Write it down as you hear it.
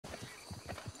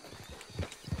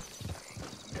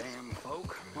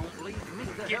cowpoke won't leave me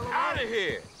the Get hell out alone. of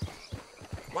here!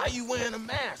 Why you wearing a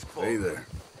mask for? Hey there.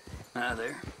 Hi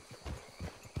there.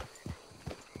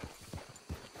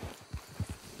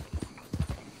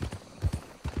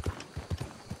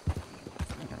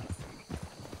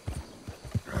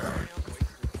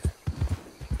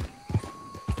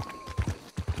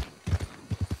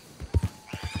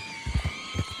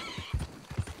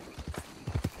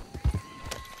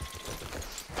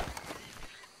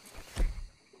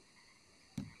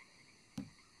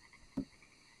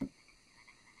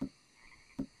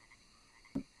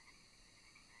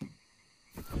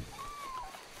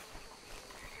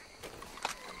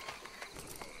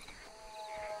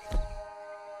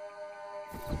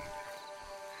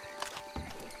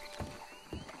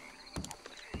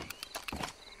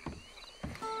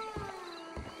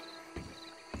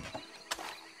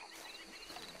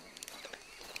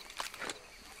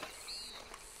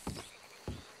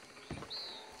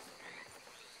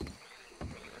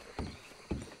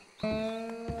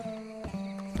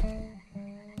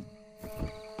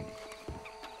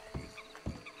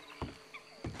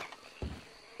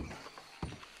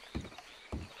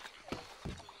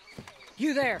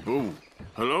 You there? Oh,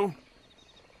 hello?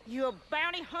 You a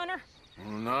bounty hunter?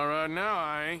 Well, not right now,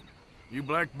 I ain't. You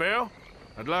Black Bell?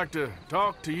 I'd like to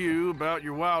talk to you about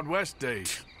your Wild West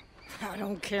days. I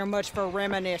don't care much for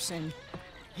reminiscing.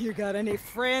 You got any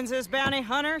friends as bounty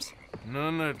hunters?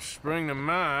 None that spring to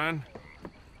mind.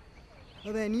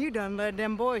 Well, then you done led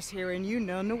them boys here and you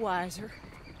none the wiser.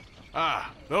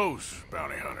 Ah, those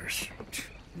bounty hunters.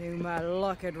 Knew my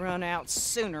luck had run out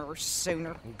sooner or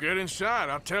sooner. Well, get inside.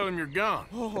 I'll tell them you're gone.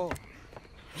 Oh,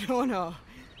 no.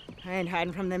 I ain't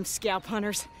hiding from them scalp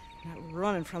hunters. Not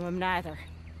running from them neither.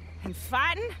 And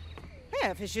fighting?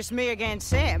 Yeah, if it's just me against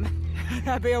them,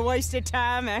 that'd be a waste of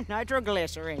time and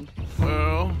nitroglycerin.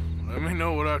 Well, let me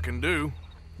know what I can do.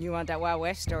 You want that Wild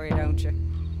West story, don't you?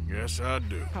 Yes, I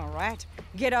do. All right.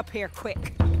 Get up here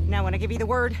quick. Now when I give you the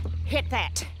word, hit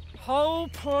that. Whole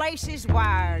place is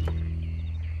wired.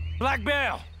 Black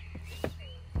Bell,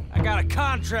 I got a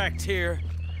contract here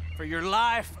for your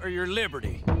life or your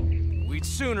liberty. We'd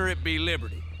sooner it be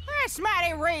liberty. That's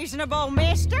mighty reasonable,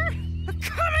 mister.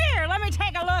 Come here, let me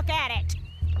take a look at it.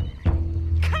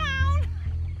 Come on.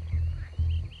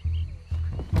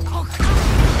 Oh, come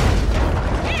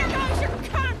on. Here goes your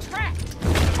contract.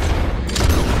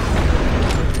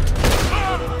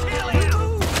 Oh, kill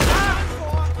him.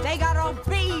 They got a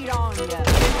bead on you.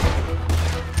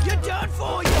 You're done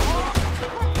for, you whore.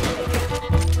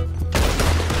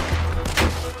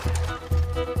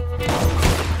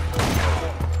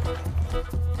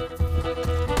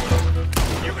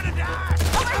 You're gonna die!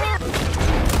 Over here!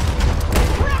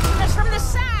 Rushing us from the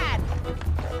side!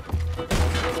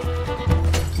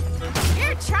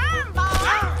 You're charmed,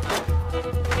 boy!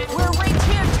 We'll reach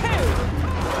here, too!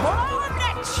 Blow him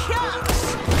to chunks!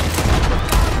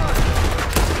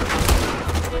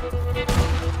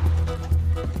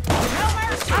 No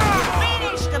mercy!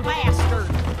 Finish the bastard!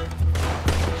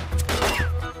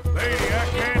 Lady, I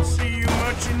can't see you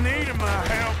much in need of my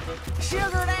help.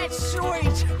 Sugar, that's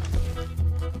sweet!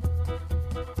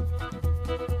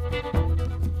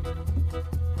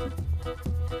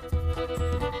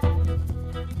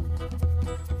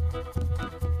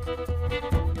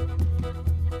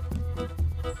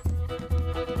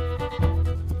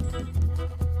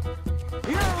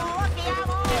 You're lucky I'm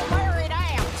all buried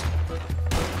out.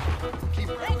 They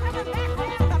coming back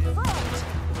round the front.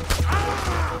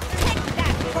 Take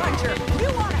that plunger. You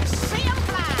want to see 'em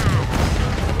fly.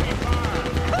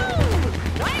 Woo!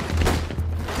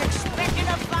 They expected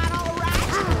to fight all right.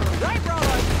 They brought a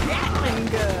Gatling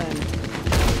gun.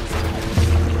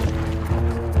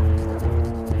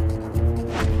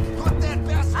 Put that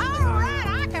bastard! All right, I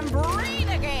can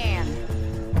breathe again.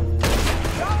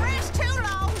 Don't rest too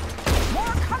long.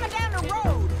 More coming down the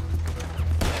road.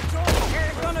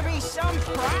 There's gonna be some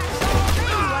price on me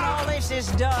when all this is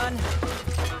done.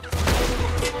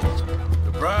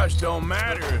 The price don't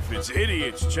matter if it's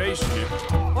idiots chasing you.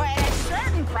 Well, at a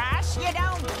certain price, you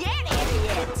don't get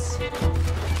idiots.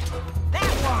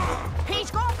 That one, he's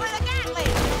going for the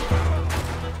Gatling.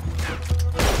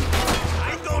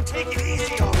 I ain't gonna take it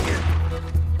easy on you!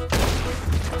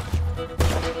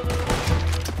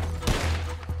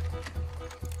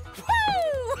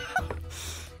 Woo!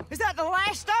 Is that the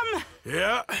last of them?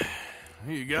 Yeah.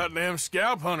 You got them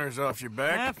scalp hunters off your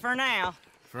back. For now.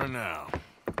 For now.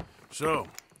 So,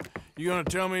 you gonna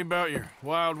tell me about your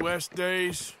Wild West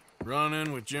days?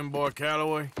 Running with Jim Boy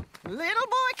Calloway? Little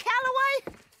boy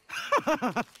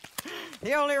Calloway?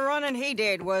 The only running he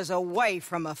did was away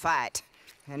from a fight.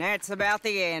 And that's about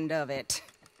the end of it.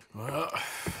 Well,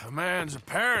 the man's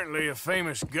apparently a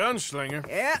famous gunslinger.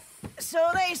 Yeah, so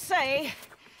they say.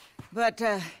 But,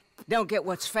 don't get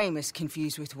what's famous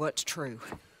confused with what's true.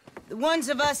 The ones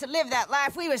of us that lived that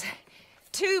life, we was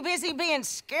too busy being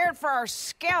scared for our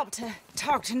scalp to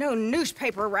talk to no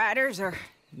newspaper writers or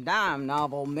dime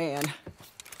novel men.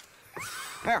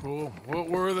 Well, what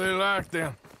were they like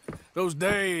then? Those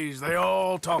days they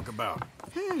all talk about.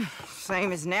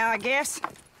 Same as now, I guess.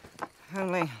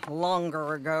 Only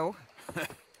longer ago.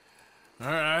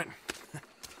 All right.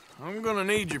 I'm gonna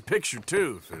need your picture,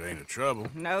 too, if it ain't a trouble.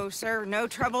 No, sir, no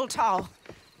trouble at all.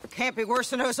 Can't be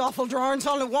worse than those awful drawings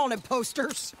on the wanted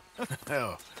posters.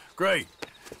 Hell, great.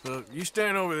 Look, you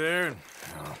stand over there and...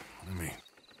 let me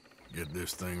get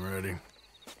this thing ready.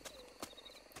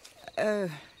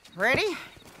 Ready?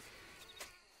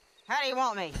 How do you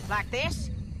want me? Like this?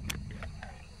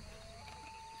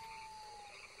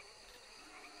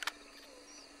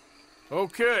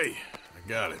 Okay, I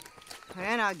got it.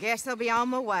 Then I guess I'll be on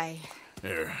my way.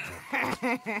 Here.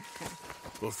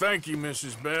 Well, thank you,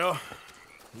 Mrs. Bell.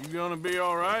 You gonna be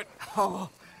all right? Oh,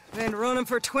 been running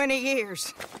for 20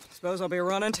 years. Suppose I'll be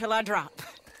running till I drop.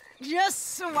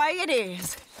 Just the way it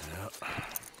is. Yeah.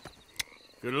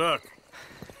 Good luck.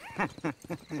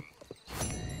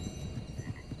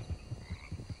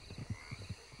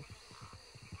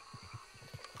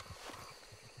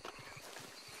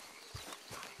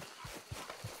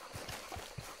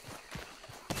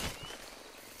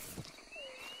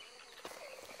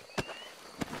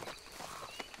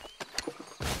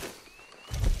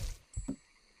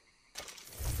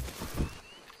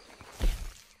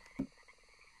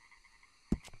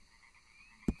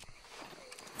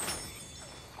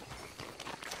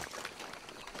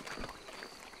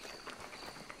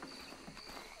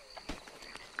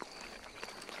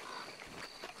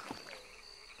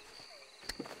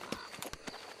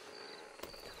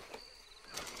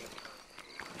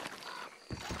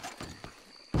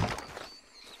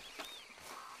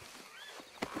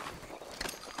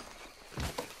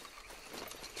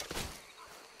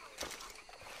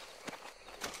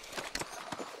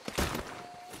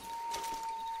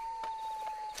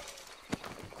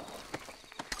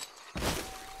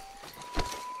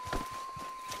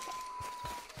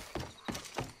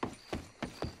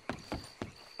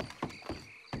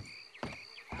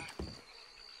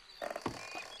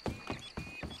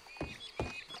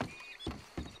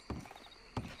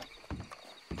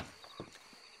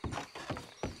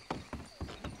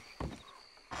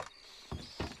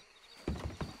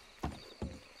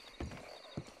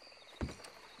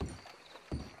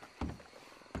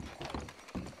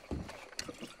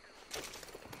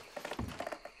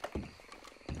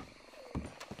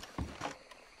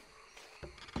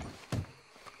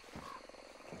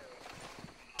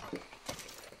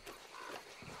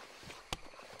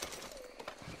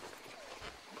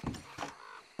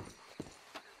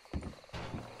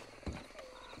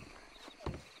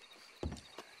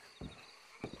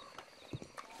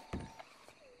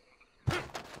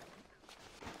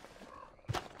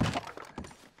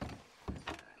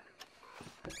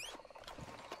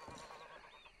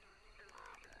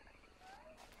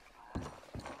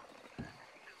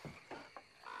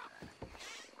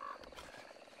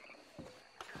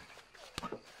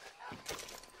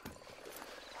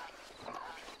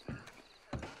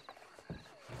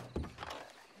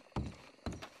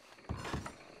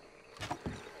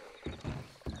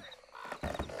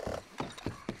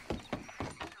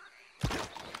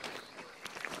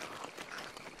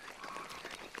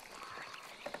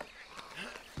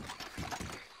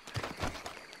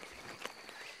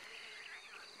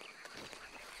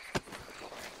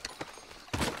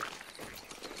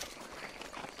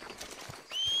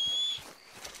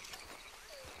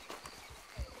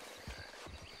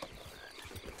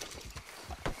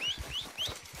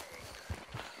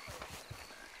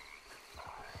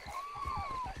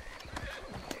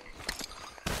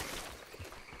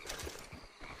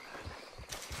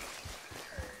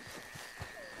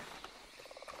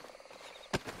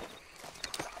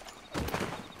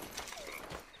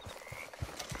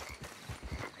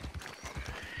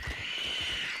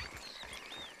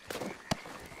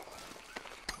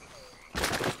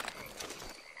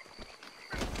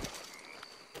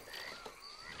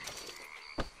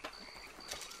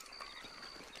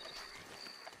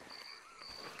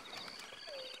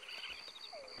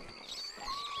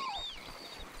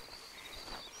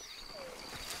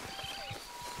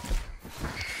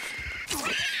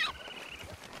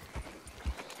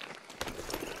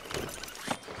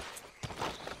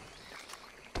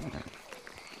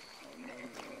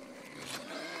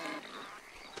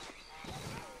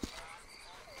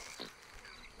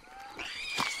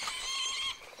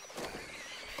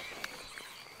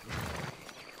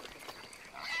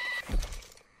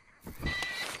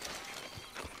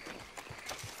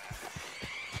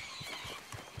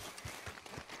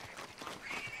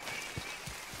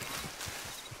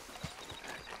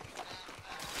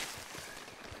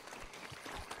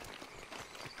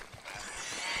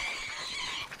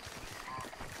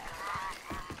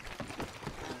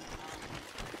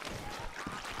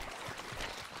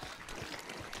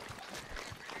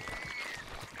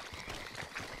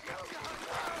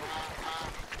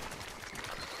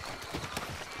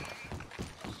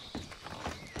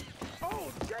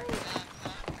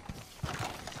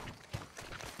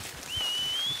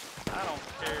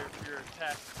 care if you're a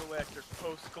tax collector,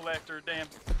 post collector, damn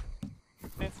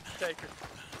census taker.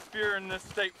 If you're in this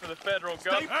state for the federal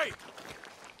government. Hey!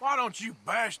 Why don't you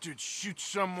bastards shoot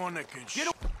someone that can shoot?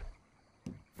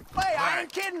 Hey, I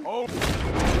ain't kidding! Oh!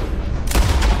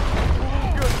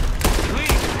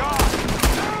 Please, God!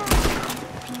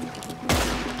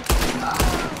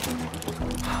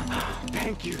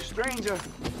 Thank you, stranger.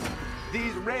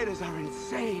 These raiders are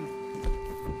insane.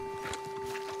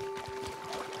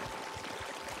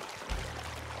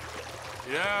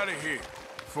 Get out of here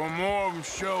before more of them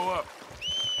show up.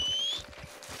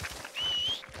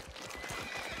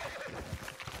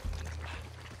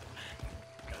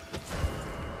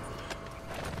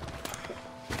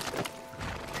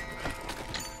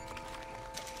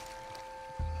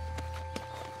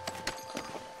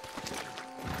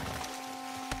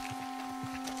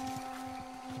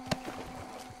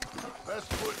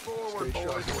 Best foot forward,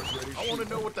 boys. I want to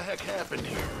know what the heck happened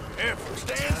here. If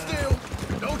Stand still.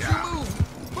 Don't you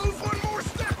move. Move one more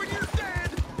step and you're dead.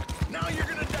 Now you're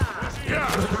gonna die.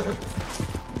 yeah.